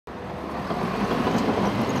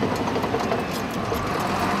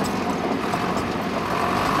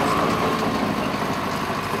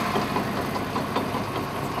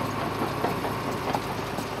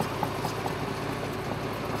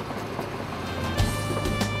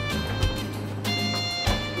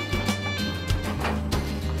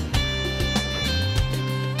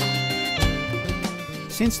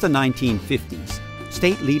Since the 1950s,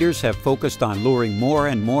 state leaders have focused on luring more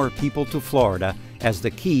and more people to Florida as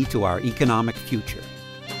the key to our economic future.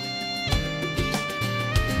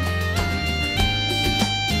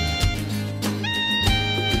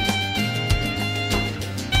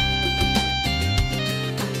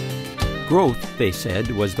 Growth, they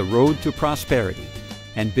said, was the road to prosperity,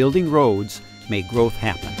 and building roads made growth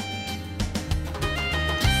happen.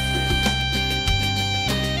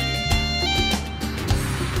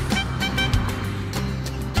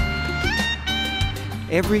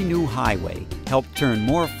 Every new highway helped turn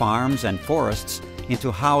more farms and forests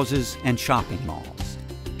into houses and shopping malls.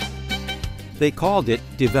 They called it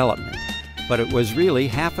development, but it was really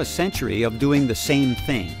half a century of doing the same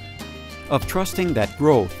thing, of trusting that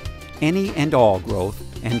growth, any and all growth,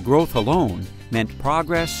 and growth alone, meant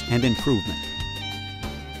progress and improvement.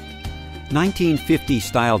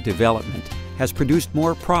 1950-style development has produced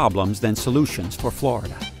more problems than solutions for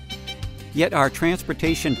Florida. Yet our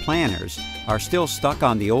transportation planners are still stuck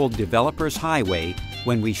on the old developer's highway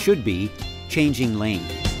when we should be changing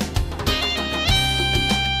lanes.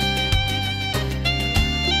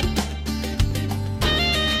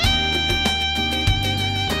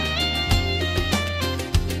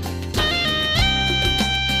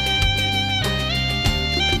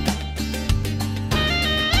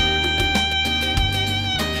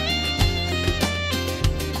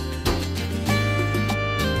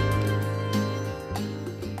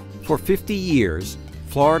 For 50 years,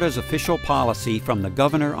 Florida's official policy from the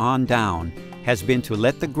governor on down has been to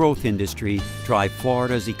let the growth industry drive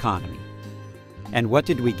Florida's economy. And what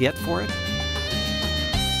did we get for it?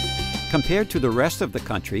 Compared to the rest of the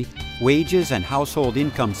country, wages and household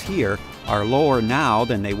incomes here are lower now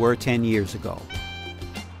than they were 10 years ago.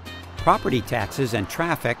 Property taxes and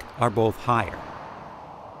traffic are both higher.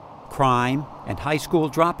 Crime and high school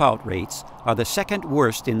dropout rates are the second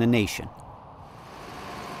worst in the nation.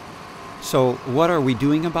 So what are we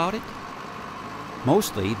doing about it?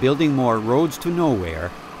 Mostly building more roads to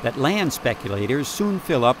nowhere that land speculators soon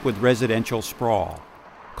fill up with residential sprawl,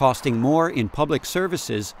 costing more in public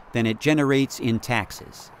services than it generates in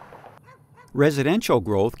taxes. Residential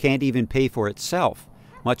growth can't even pay for itself,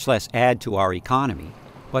 much less add to our economy,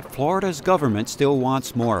 but Florida's government still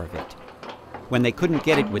wants more of it. When they couldn't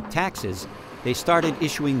get it with taxes, they started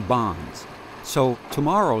issuing bonds. So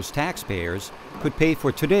tomorrow's taxpayers could pay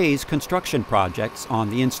for today's construction projects on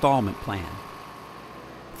the installment plan.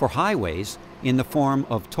 For highways, in the form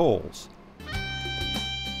of tolls.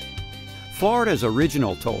 Florida's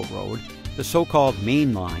original toll road, the so-called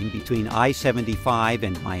Main Line between I-75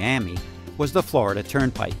 and Miami, was the Florida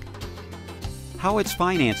Turnpike. How its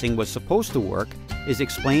financing was supposed to work is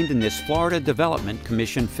explained in this Florida Development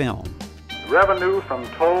Commission film. Revenue from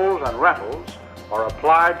tolls and rentals are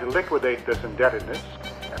applied to liquidate this indebtedness,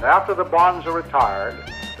 and after the bonds are retired,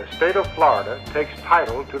 the state of Florida takes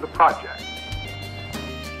title to the project.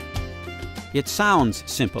 It sounds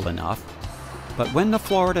simple enough, but when the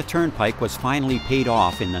Florida Turnpike was finally paid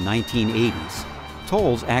off in the 1980s,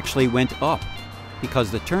 tolls actually went up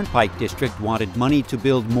because the Turnpike District wanted money to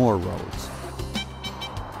build more roads.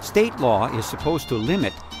 State law is supposed to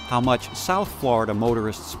limit how much South Florida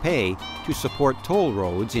motorists pay to support toll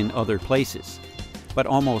roads in other places. But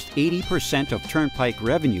almost 80% of Turnpike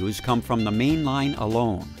revenues come from the Main Line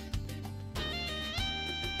alone.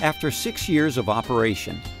 After 6 years of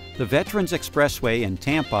operation, the Veterans Expressway in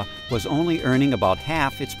Tampa was only earning about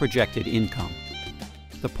half its projected income.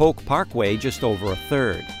 The Polk Parkway just over a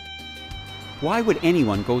third. Why would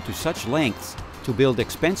anyone go to such lengths to build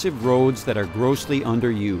expensive roads that are grossly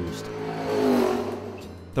underused?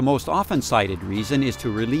 The most often cited reason is to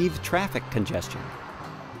relieve traffic congestion.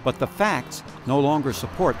 But the facts no longer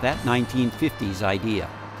support that 1950s idea.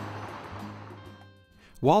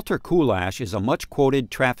 Walter Kulash is a much-quoted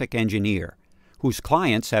traffic engineer whose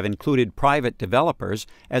clients have included private developers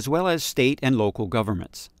as well as state and local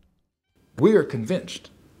governments. We are convinced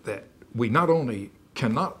that we not only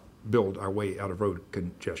cannot build our way out of road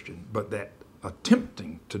congestion, but that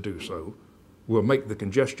attempting to do so will make the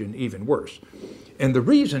congestion even worse. And the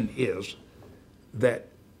reason is that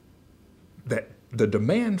the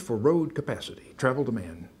demand for road capacity, travel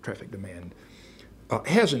demand, traffic demand,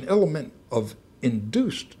 has an element of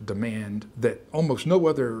induced demand that almost no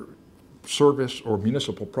other service or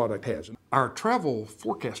municipal product has. Our travel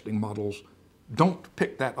forecasting models don't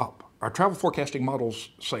pick that up. Our travel forecasting models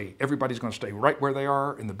say everybody's going to stay right where they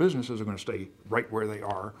are and the businesses are going to stay right where they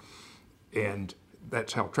are, and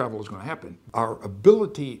that's how travel is going to happen. Our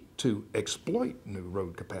ability to exploit new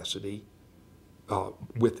road capacity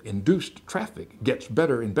with induced traffic gets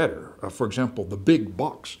better and better. For example, the big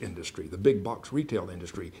box industry, the big box retail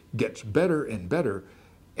industry gets better and better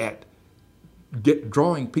at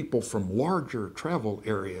drawing people from larger travel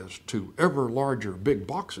areas to ever larger big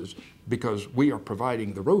boxes because we are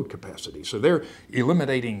providing the road capacity. So they're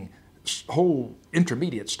eliminating whole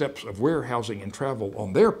intermediate steps of warehousing and travel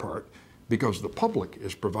on their part because the public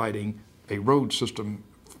is providing a road system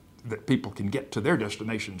that people can get to their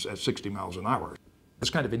destinations at 60 miles an hour. This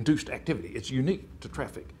kind of induced activity, it's unique to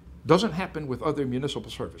traffic. Doesn't happen with other municipal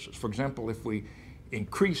services. For example, if we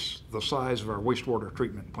increase the size of our wastewater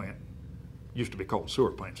treatment plant, used to be called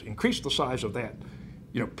sewer plants, increase the size of that,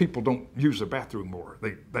 people don't use the bathroom more.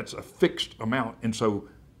 That's a fixed amount, and so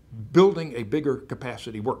building a bigger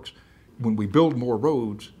capacity works. When we build more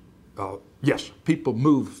roads, yes, people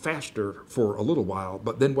move faster for a little while,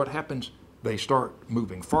 but then what happens? They start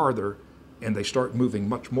moving farther, and they start moving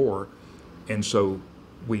much more, and so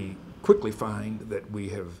we quickly find that we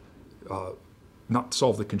have not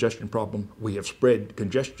solved the congestion problem. We have spread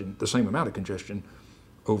congestion, the same amount of congestion,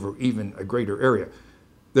 over even a greater area.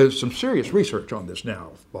 There's some serious research on this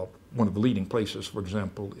now. Well, one of the leading places, for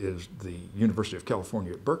example, is the University of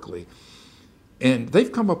California at Berkeley, and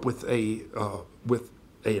they've come up with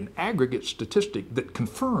an aggregate statistic that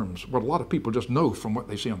confirms what a lot of people just know from what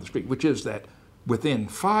they see on the street, which is that within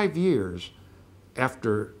 5 years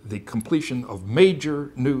after the completion of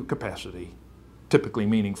major new capacity, typically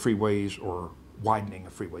meaning freeways or widening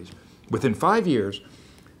of freeways, within 5 years,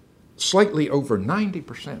 slightly over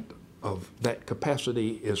 90% of that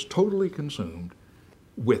capacity is totally consumed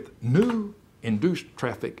with new induced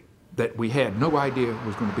traffic that we had no idea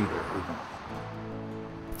was going to be there even.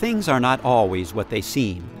 Things are not always what they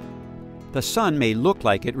seem. The sun may look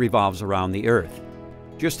like it revolves around the earth,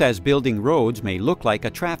 just as building roads may look like a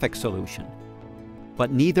traffic solution.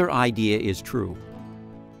 But neither idea is true.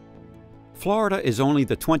 Florida is only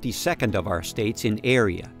the 22nd of our states in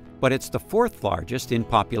area, but it's the 4th largest in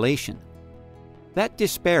population. That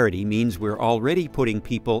disparity means we're already putting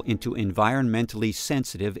people into environmentally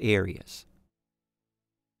sensitive areas.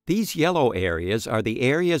 These yellow areas are the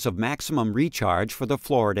areas of maximum recharge for the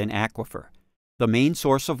Floridan aquifer, the main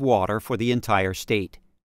source of water for the entire state.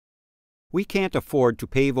 We can't afford to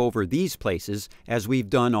pave over these places as we've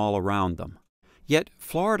done all around them. Yet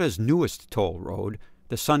Florida's newest toll road,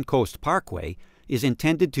 the Suncoast Parkway, is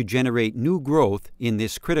intended to generate new growth in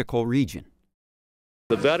this critical region.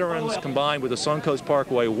 The veterans combined with the Suncoast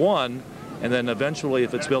Parkway 1, and then eventually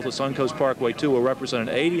if it's built at Suncoast Parkway 2, will represent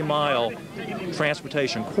an 80-mile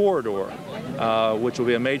transportation corridor, which will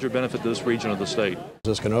be a major benefit to this region of the state.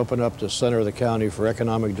 This can open up the center of the county for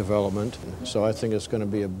economic development, so I think it's going to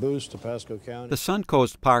be a boost to Pasco County. The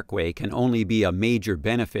Suncoast Parkway can only be a major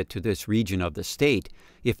benefit to this region of the state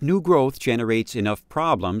if new growth generates enough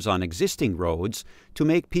problems on existing roads to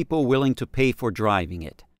make people willing to pay for driving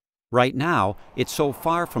it. Right now, it's so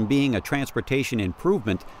far from being a transportation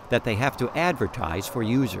improvement that they have to advertise for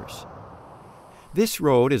users. This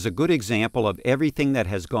road is a good example of everything that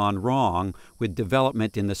has gone wrong with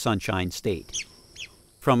development in the Sunshine State.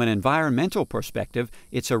 From an environmental perspective,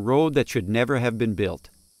 it's a road that should never have been built.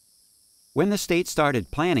 When the state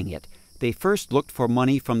started planning it, they first looked for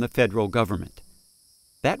money from the federal government.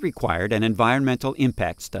 That required an environmental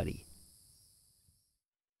impact study.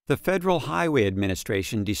 The Federal Highway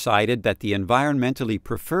Administration decided that the environmentally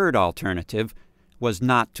preferred alternative was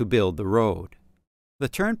not to build the road. The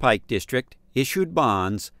Turnpike District issued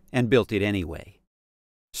bonds and built it anyway.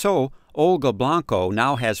 So, Olga Blanco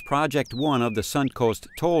now has Project 1 of the Suncoast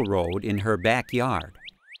Toll Road in her backyard.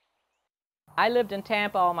 I lived in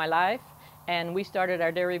Tampa all my life, and we started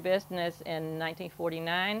our dairy business in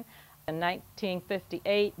 1949. In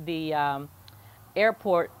 1958, the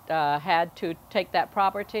airport had to take that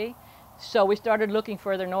property, so we started looking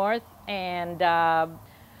further north, and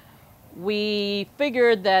we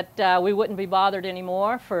figured that we wouldn't be bothered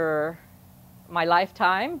anymore for my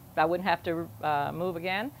lifetime. I wouldn't have to move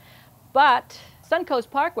again. But Suncoast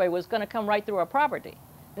Parkway was going to come right through our property.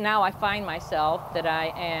 Now I find myself that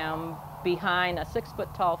I am behind a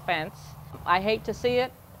 6-foot-tall fence. I hate to see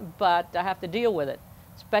it, but I have to deal with it.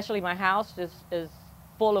 Especially my house is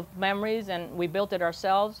full of memories, and we built it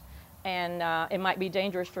ourselves, and it might be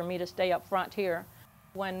dangerous for me to stay up front here.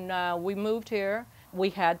 When we moved here, we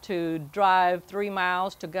had to drive 3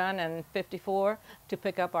 miles to Gunn and 54 to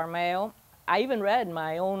pick up our mail. I even read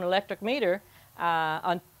my own electric meter,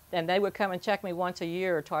 and they would come and check me once a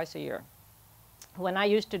year or twice a year. When I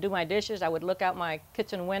used to do my dishes, I would look out my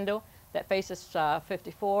kitchen window that faces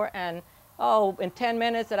 54, and in 10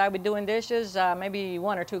 minutes that I would be doing dishes, maybe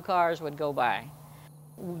 1 or 2 cars would go by.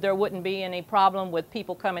 there wouldn't be any problem with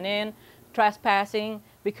people coming in, trespassing,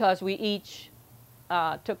 because we each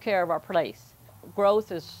took care of our place.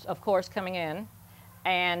 Growth is, of course, coming in,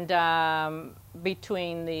 and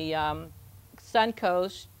between the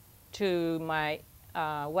Suncoast to my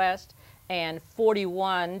west and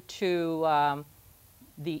 41 to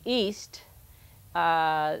the east,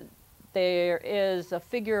 there is a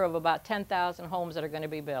figure of about 10,000 homes that are going to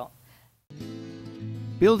be built.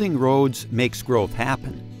 Building roads makes growth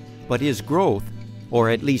happen, but is growth, or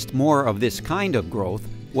at least more of this kind of growth,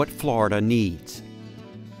 what Florida needs?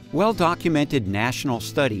 Well-documented national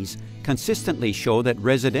studies consistently show that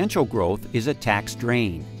residential growth is a tax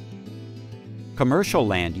drain. Commercial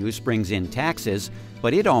land use brings in taxes,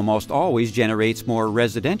 but it almost always generates more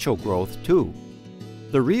residential growth too.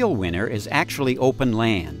 The real winner is actually open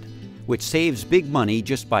land, which saves big money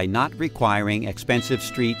just by not requiring expensive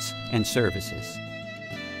streets and services.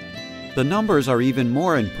 The numbers are even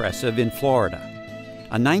more impressive in Florida.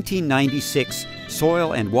 A 1996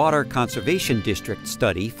 Soil and Water Conservation District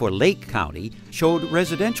study for Lake County showed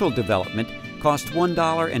residential development cost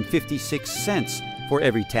 $1.56 for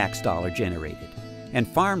every tax dollar generated, and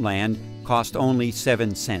farmland cost only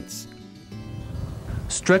 7 cents.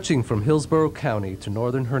 Stretching from Hillsborough County to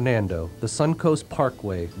northern Hernando, the Suncoast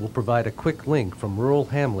Parkway will provide a quick link from rural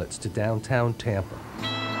hamlets to downtown Tampa.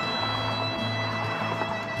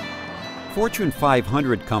 Fortune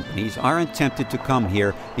 500 companies aren't tempted to come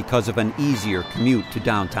here because of an easier commute to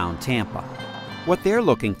downtown Tampa. What they're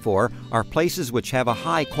looking for are places which have a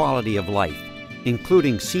high quality of life,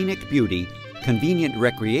 including scenic beauty, convenient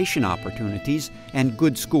recreation opportunities, and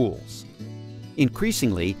good schools.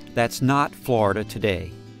 Increasingly, that's not Florida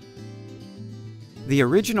today. The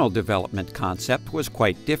original development concept was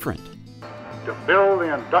quite different. To build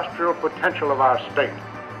the industrial potential of our state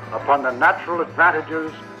upon the natural advantages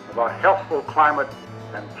of a healthful climate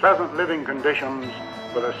and pleasant living conditions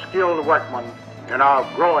with a skilled workman in our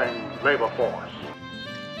growing labor force.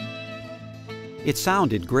 It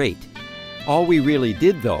sounded great. All we really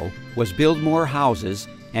did, though, was build more houses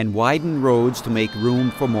and widen roads to make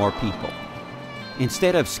room for more people.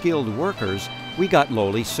 Instead of skilled workers, we got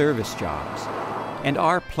lowly service jobs. And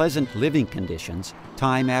our pleasant living conditions,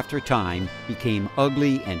 time after time, became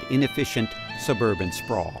ugly and inefficient suburban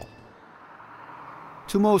sprawl.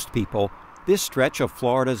 To most people, this stretch of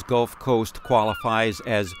Florida's Gulf Coast qualifies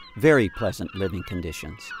as very pleasant living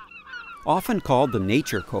conditions. Often called the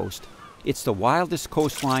Nature Coast, it's the wildest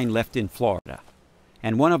coastline left in Florida,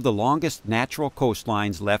 and one of the longest natural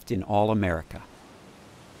coastlines left in all America.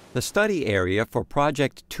 The study area for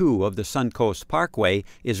Project 2 of the Suncoast Parkway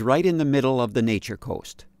is right in the middle of the Nature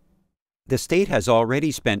Coast. The state has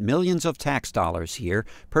already spent millions of tax dollars here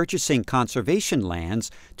purchasing conservation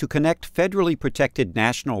lands to connect federally protected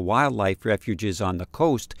national wildlife refuges on the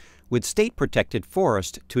coast with state-protected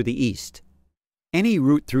forest to the east. Any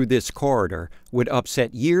route through this corridor would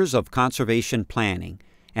upset years of conservation planning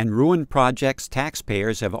and ruin projects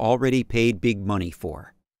taxpayers have already paid big money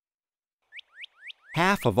for.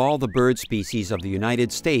 Half of all the bird species of the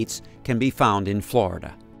United States can be found in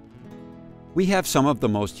Florida. We have some of the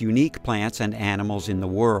most unique plants and animals in the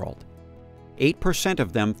world. 8%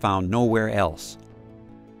 of them found nowhere else.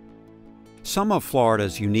 Some of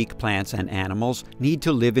Florida's unique plants and animals need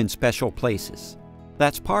to live in special places.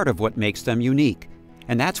 That's part of what makes them unique,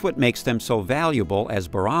 and that's what makes them so valuable as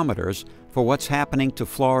barometers for what's happening to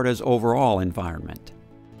Florida's overall environment.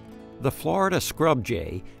 The Florida scrub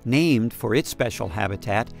jay, named for its special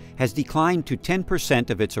habitat, has declined to 10%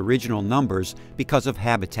 of its original numbers because of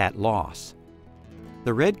habitat loss.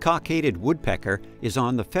 The red-cockaded woodpecker is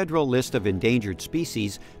on the federal list of endangered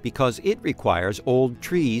species because it requires old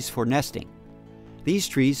trees for nesting. These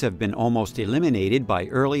trees have been almost eliminated by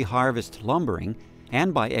early harvest lumbering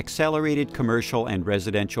and by accelerated commercial and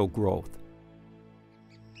residential growth.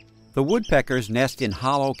 The woodpeckers nest in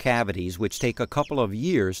hollow cavities which take a couple of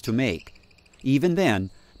years to make. Even then,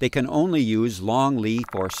 they can only use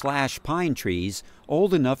longleaf or slash pine trees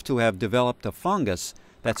old enough to have developed a fungus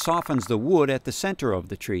that softens the wood at the center of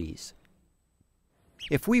the trees.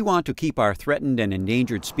 If we want to keep our threatened and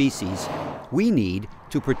endangered species, we need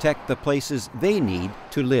to protect the places they need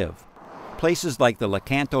to live, places like the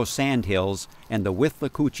Lecanto Sandhills and the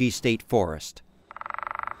Withlacoochee State Forest.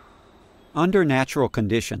 Under natural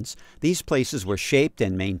conditions, these places were shaped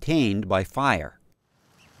and maintained by fire.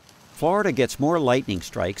 Florida gets more lightning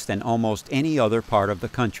strikes than almost any other part of the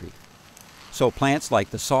country. So plants like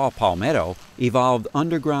the saw palmetto evolved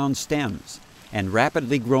underground stems and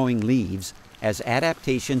rapidly growing leaves as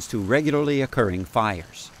adaptations to regularly occurring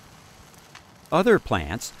fires. Other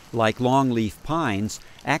plants, like longleaf pines,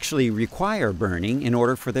 actually require burning in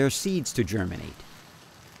order for their seeds to germinate.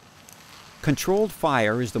 Controlled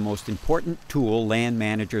fire is the most important tool land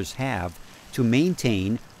managers have to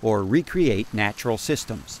maintain or recreate natural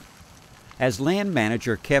systems. As land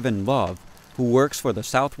manager Kevin Love, who works for the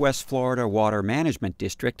Southwest Florida Water Management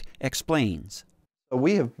District, explains.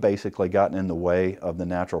 We have basically gotten in the way of the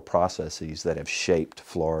natural processes that have shaped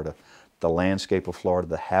Florida, the landscape of Florida,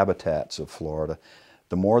 the habitats of Florida.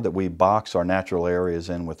 The more that we box our natural areas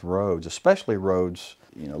in with roads, especially roads,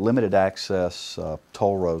 limited access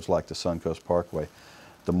toll roads like the Suncoast Parkway,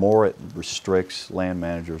 the more it restricts land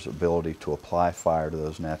managers' ability to apply fire to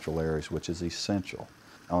those natural areas, which is essential.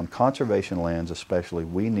 On conservation lands especially,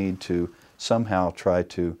 we need to somehow try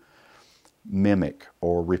to mimic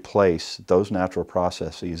or replace those natural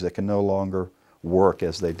processes that can no longer work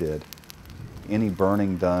as they did. Any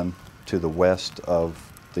burning done to the west of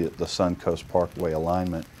the Suncoast Parkway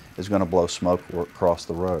alignment is going to blow smoke across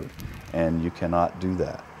the road, and you cannot do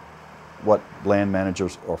that. What land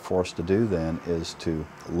managers are forced to do then is to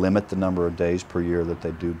limit the number of days per year that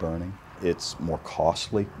they do burning. It's more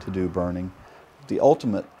costly to do burning. The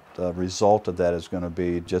ultimate result of that is going to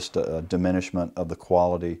be just a diminishment of the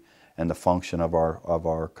quality and the function of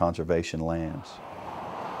our conservation lands.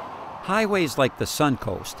 Highways like the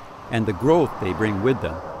Suncoast and the growth they bring with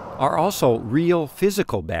them are also real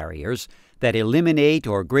physical barriers that eliminate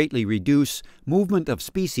or greatly reduce movement of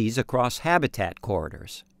species across habitat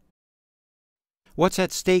corridors. What's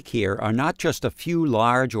at stake here are not just a few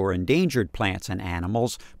large or endangered plants and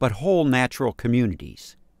animals, but whole natural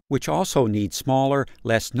communities, which also need smaller,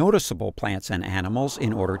 less noticeable plants and animals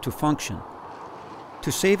in order to function.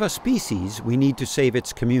 To save a species, we need to save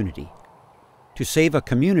its community. To save a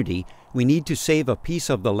community, we need to save a piece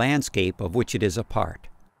of the landscape of which it is a part.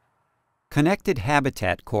 Connected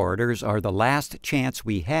habitat corridors are the last chance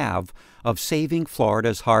we have of saving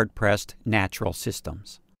Florida's hard-pressed natural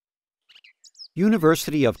systems.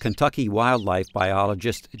 University of Kentucky wildlife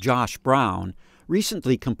biologist Josh Brown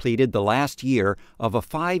recently completed the last year of a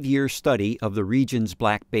 5-year study of the region's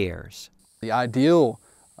black bears. The ideal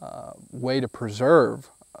way to preserve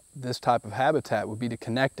this type of habitat would be to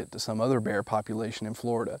connect it to some other bear population in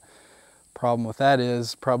Florida. Problem with that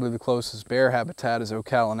is probably the closest bear habitat is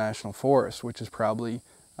Ocala National Forest, which is probably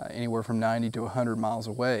anywhere from 90 to 100 miles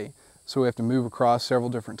away. So we have to move across several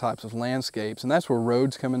different types of landscapes, and that's where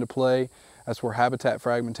roads come into play. That's where habitat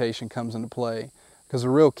fragmentation comes into play. Because the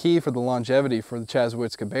real key for the longevity for the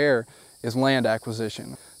Chassahowitzka bear is land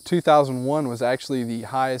acquisition. 2001 was actually the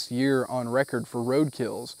highest year on record for road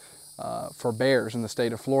kills for bears in the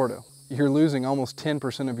state of Florida. You're losing almost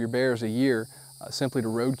 10% of your bears a year simply to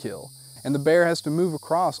roadkill. And the bear has to move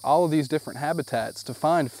across all of these different habitats to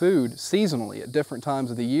find food seasonally at different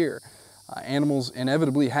times of the year. Animals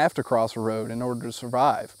inevitably have to cross a road in order to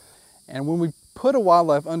survive. And when we put a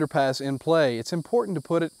wildlife underpass in play, it's important to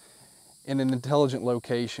put it in an intelligent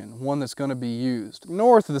location, one that's going to be used.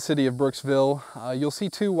 North of the city of Brooksville, you'll see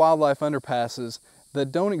 2 wildlife underpasses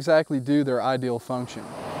that don't exactly do their ideal function.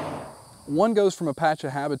 One goes from a patch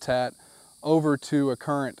of habitat over to a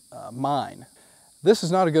current mine. This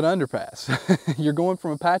is not a good underpass. You're going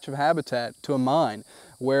from a patch of habitat to a mine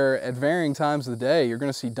where at varying times of the day you're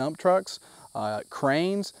going to see dump trucks,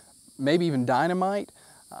 cranes, maybe even dynamite.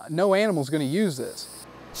 No animal's going to use this.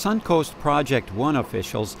 Suncoast Project 1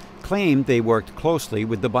 officials claimed they worked closely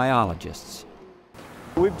with the biologists.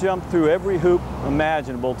 We've jumped through every hoop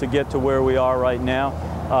imaginable to get to where we are right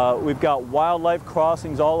now. We've got wildlife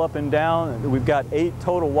crossings all up and down. We've got 8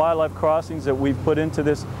 total wildlife crossings that we've put into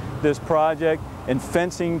this project, and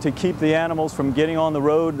fencing to keep the animals from getting on the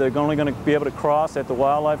road. They're only going to be able to cross at the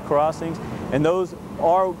wildlife crossings. And those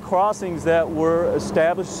are crossings that were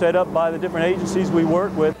established, set up by the different agencies we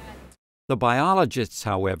work with. The biologists,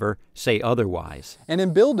 however, say otherwise. And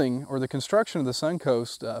in building, or the construction of the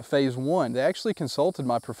Suncoast Phase 1, they actually consulted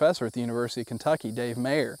my professor at the University of Kentucky, Dave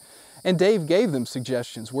Mayer. And Dave gave them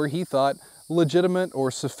suggestions where he thought legitimate or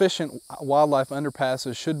sufficient wildlife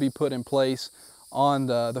underpasses should be put in place on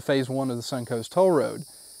the Phase 1 of the Suncoast Toll Road.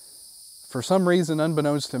 For some reason,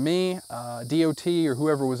 unbeknownst to me, DOT or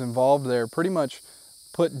whoever was involved there pretty much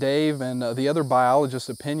put Dave and the other biologists'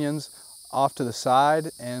 opinions off to the side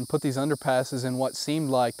and put these underpasses in what seemed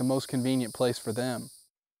like the most convenient place for them.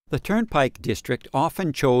 The Turnpike District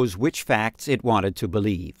often chose which facts it wanted to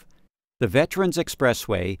believe. The Veterans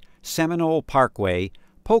Expressway, Seminole Parkway,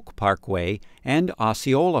 Polk Parkway, and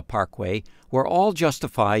Osceola Parkway were all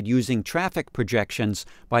justified using traffic projections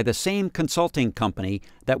by the same consulting company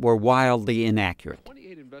that were wildly inaccurate.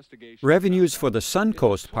 Revenues for the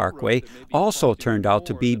Suncoast Parkway also turned out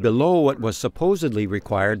to be below what was supposedly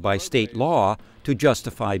required by state law to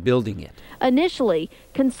justify building it. Initially,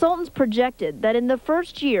 consultants projected that in the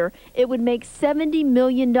first year it would make $70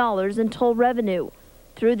 million in toll revenue.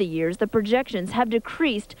 Through the years, the projections have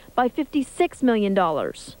decreased by $56 million.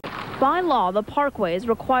 By law, the Parkway is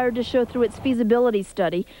required to show through its feasibility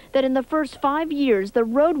study that in the first 5 years, the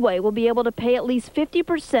roadway will be able to pay at least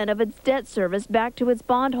 50% of its debt service back to its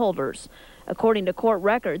bondholders. According to court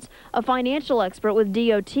records, a financial expert with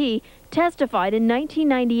DOT testified in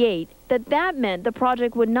 1998 that that meant the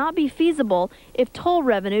project would not be feasible if toll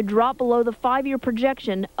revenue dropped below the 5-year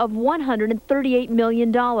projection of $138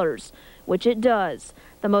 million, which it does.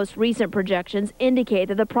 The most recent projections indicate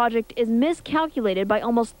that the project is miscalculated by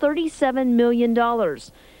almost $37 million.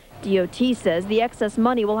 DOT says the excess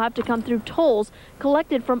money will have to come through tolls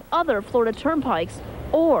collected from other Florida turnpikes,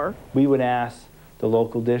 or we would ask the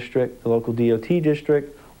local district, the local DOT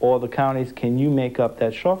district, or the counties, can you make up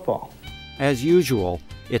that shortfall? As usual,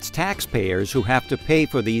 it's taxpayers who have to pay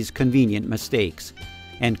for these convenient mistakes,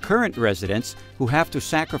 and current residents who have to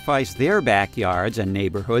sacrifice their backyards and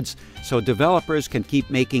neighborhoods so developers can keep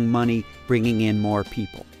making money bringing in more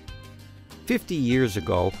people. 50 years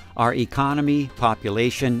ago, our economy,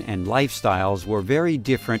 population, and lifestyles were very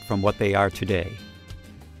different from what they are today.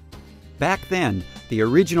 Back then, the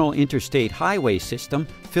original interstate highway system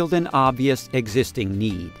filled an obvious existing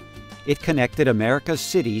need. It connected America's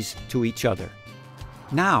cities to each other.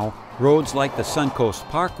 Now, roads like the Suncoast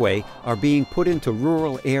Parkway are being put into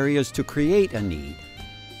rural areas to create a need.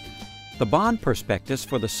 The bond prospectus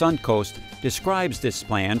for the Suncoast describes this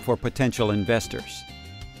plan for potential investors.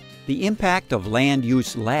 The impact of land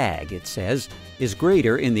use lag, it says, is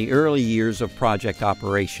greater in the early years of project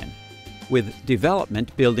operation, with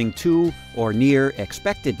development building to or near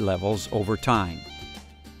expected levels over time.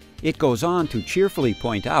 It goes on to cheerfully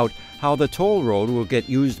point out how the toll road will get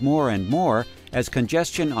used more and more as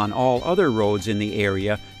congestion on all other roads in the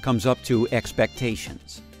area comes up to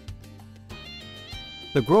expectations.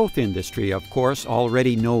 The growth industry, of course,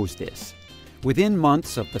 already knows this. Within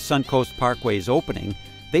months of the Suncoast Parkway's opening,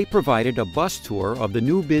 they provided a bus tour of the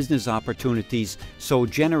new business opportunities so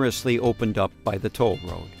generously opened up by the toll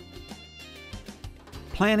road.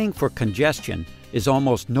 Planning for congestion is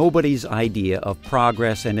almost nobody's idea of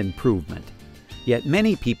progress and improvement. Yet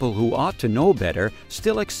many people who ought to know better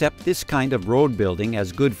still accept this kind of road building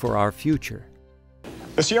as good for our future.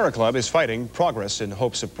 The Sierra Club is fighting progress in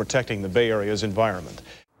hopes of protecting the Bay Area's environment.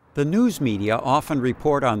 The news media often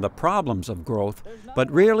report on the problems of growth,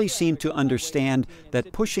 but rarely seem to understand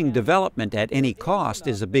that pushing development at any cost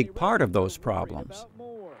is a big part of those problems.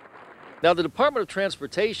 Now, the Department of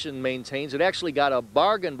Transportation maintains it actually got a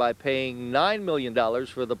bargain by paying $9 million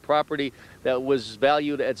for the property that was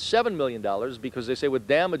valued at $7 million because they say with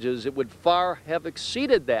damages it would far have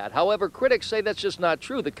exceeded that. However, critics say that's just not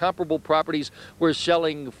true. The comparable properties were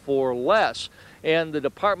selling for less. And the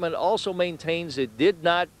department also maintains it did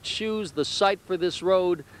not choose the site for this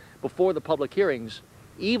road before the public hearings,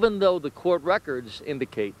 even though the court records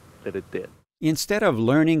indicate that it did. Instead of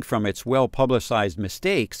learning from its well-publicized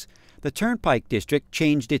mistakes, the Turnpike District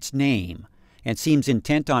changed its name and seems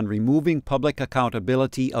intent on removing public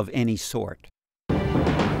accountability of any sort.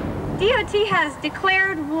 DOT has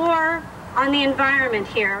declared war on the environment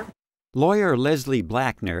here. Lawyer Leslie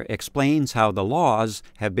Blackner explains how the laws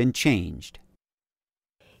have been changed.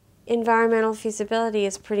 Environmental feasibility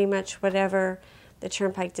is pretty much whatever the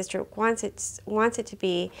Turnpike District wants it to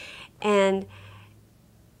be, and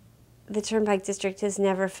the Turnpike District has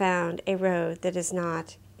never found a road that is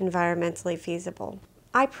not environmentally feasible.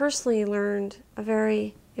 I personally learned a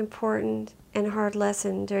very important and hard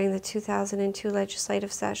lesson during the 2002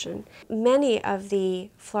 legislative session. Many of the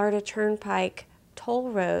Florida Turnpike toll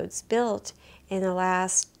roads built in the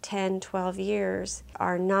last 10, 12 years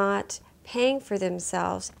are not paying for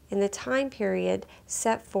themselves in the time period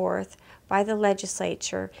set forth by the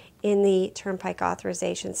legislature in the Turnpike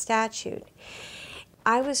Authorization Statute.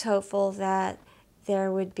 I was hopeful that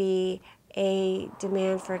there would be a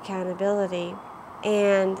demand for accountability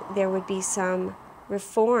and there would be some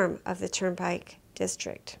reform of the Turnpike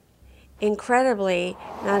District. Incredibly,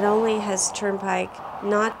 not only has Turnpike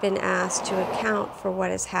not been asked to account for what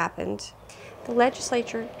has happened, the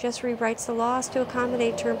legislature just rewrites the laws to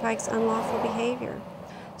accommodate Turnpike's unlawful behavior.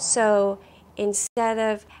 So instead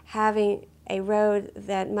of having a road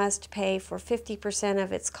that must pay for 50%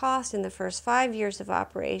 of its cost in the first 5 years of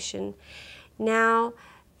operation, now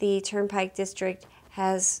the Turnpike District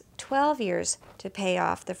has 12 years to pay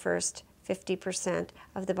off the first 50%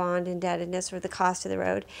 of the bond indebtedness or the cost of the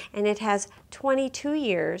road, and it has 22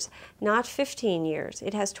 years, not 15 years.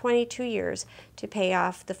 It has 22 years to pay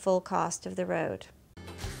off the full cost of the road.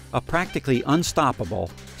 A practically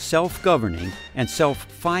unstoppable, self-governing, and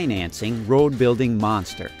self-financing road-building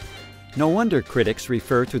monster. No wonder critics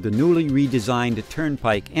refer to the newly redesigned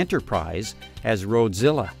Turnpike enterprise as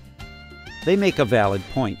Roadzilla. They make a valid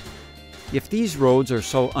point. If these roads are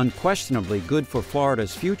so unquestionably good for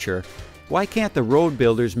Florida's future, why can't the road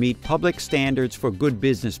builders meet public standards for good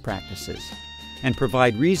business practices and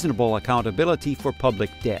provide reasonable accountability for public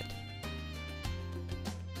debt?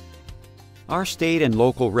 Our state and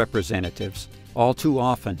local representatives, all too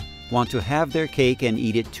often, want to have their cake and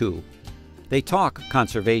eat it too. They talk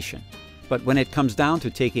conservation, but when it comes down to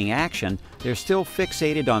taking action, they're still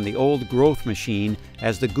fixated on the old growth machine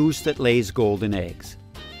as the goose that lays golden eggs.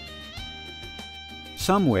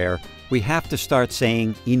 Somewhere, we have to start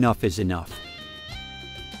saying enough is enough.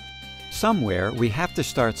 Somewhere, we have to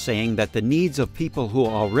start saying that the needs of people who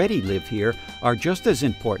already live here are just as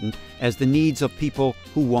important as the needs of people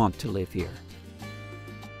who want to live here.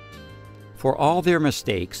 For all their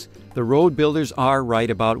mistakes, the road builders are right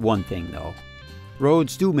about one thing, though.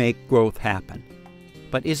 Roads do make growth happen.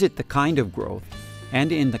 But is it the kind of growth,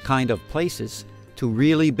 and in the kind of places, to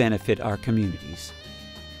really benefit our communities?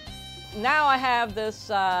 Now I have this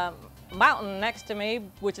mountain next to me,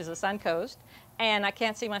 which is the Suncoast, and I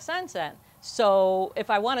can't see my sunset. So if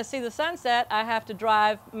I want to see the sunset, I have to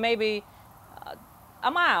drive maybe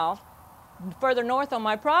a mile further north on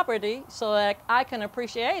my property so that I can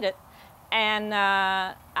appreciate it. And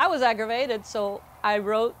I was aggravated, so I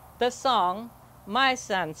wrote this song, My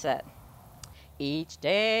Sunset. Each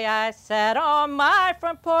day I sat on my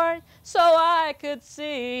front porch so I could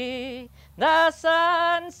see the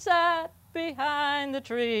sunset behind the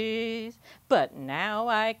trees. But now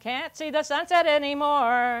I can't see the sunset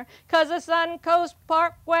anymore, 'cause the Suncoast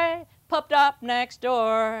Parkway popped up next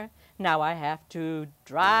door. Now I have to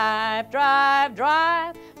drive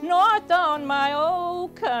north on my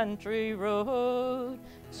old country road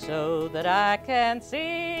so that I can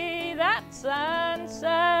see that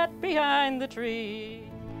sunset behind the trees.